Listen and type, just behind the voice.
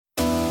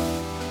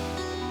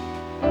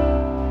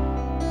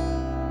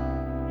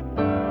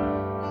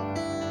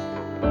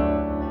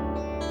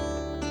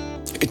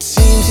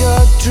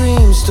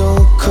dreams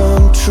don't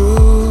come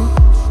true.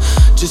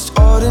 Just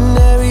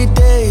ordinary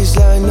days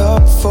line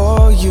up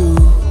for you.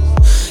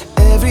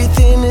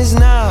 Everything is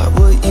not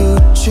what you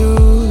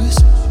choose,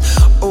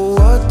 or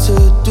what to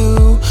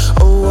do,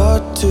 or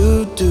what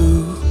to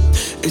do.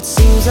 It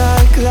seems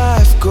like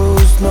life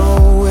goes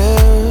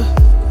nowhere.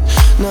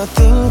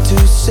 Nothing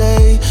to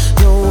say,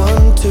 no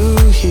one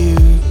to hear.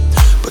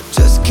 But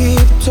just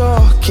keep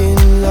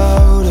talking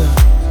louder.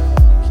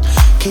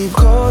 Keep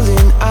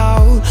calling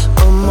out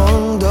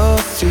among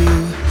the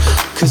fear.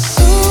 'Cause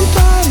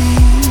somebody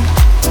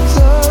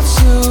loves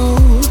you,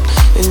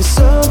 and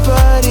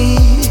somebody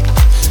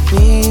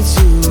needs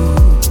you.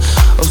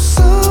 Oh,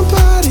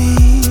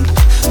 somebody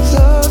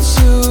loves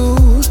you,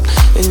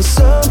 and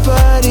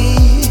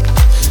somebody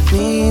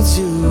needs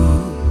you.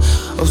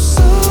 Oh,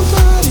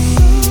 somebody.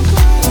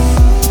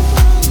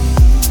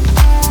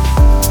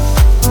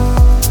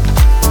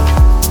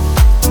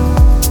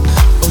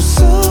 Oh,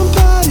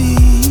 somebody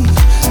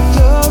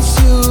loves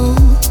you,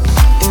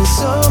 and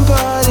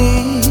somebody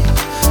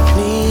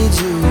needs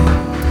you.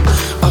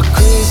 Our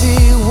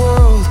crazy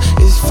world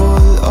is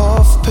full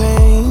of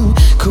pain.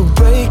 Could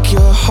break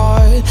your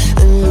heart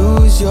and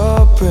lose your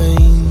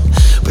brain.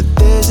 But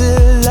there's a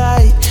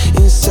light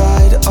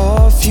inside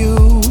of you.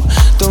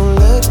 Don't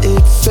let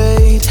it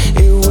fade,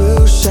 it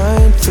will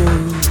shine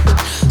through.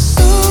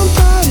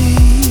 Somebody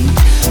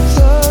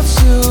loves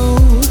you,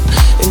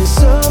 and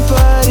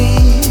somebody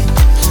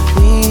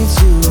needs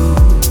you.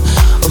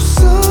 Oh,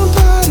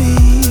 somebody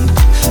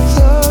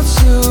loves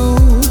you,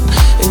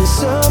 and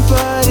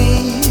somebody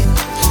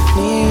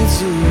needs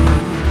you.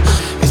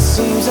 It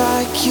seems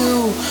like you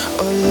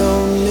are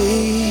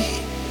lonely,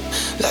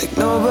 like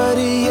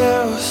nobody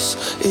else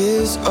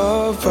is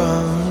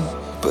around.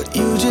 But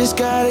you just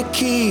gotta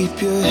keep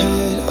your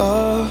head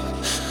up,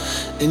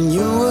 and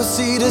you will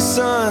see the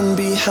sun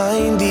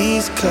behind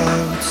these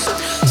clouds.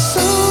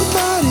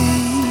 Somebody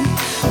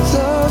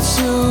loves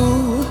you,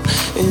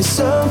 and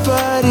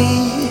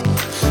somebody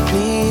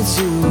needs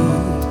you.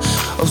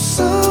 Oh,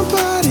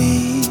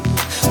 somebody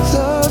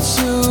loves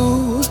you,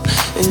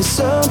 and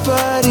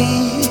somebody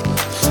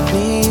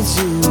needs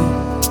you.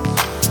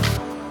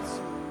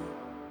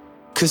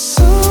 'Cause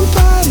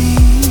somebody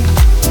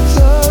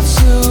loves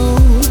you,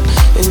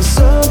 and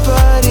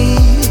somebody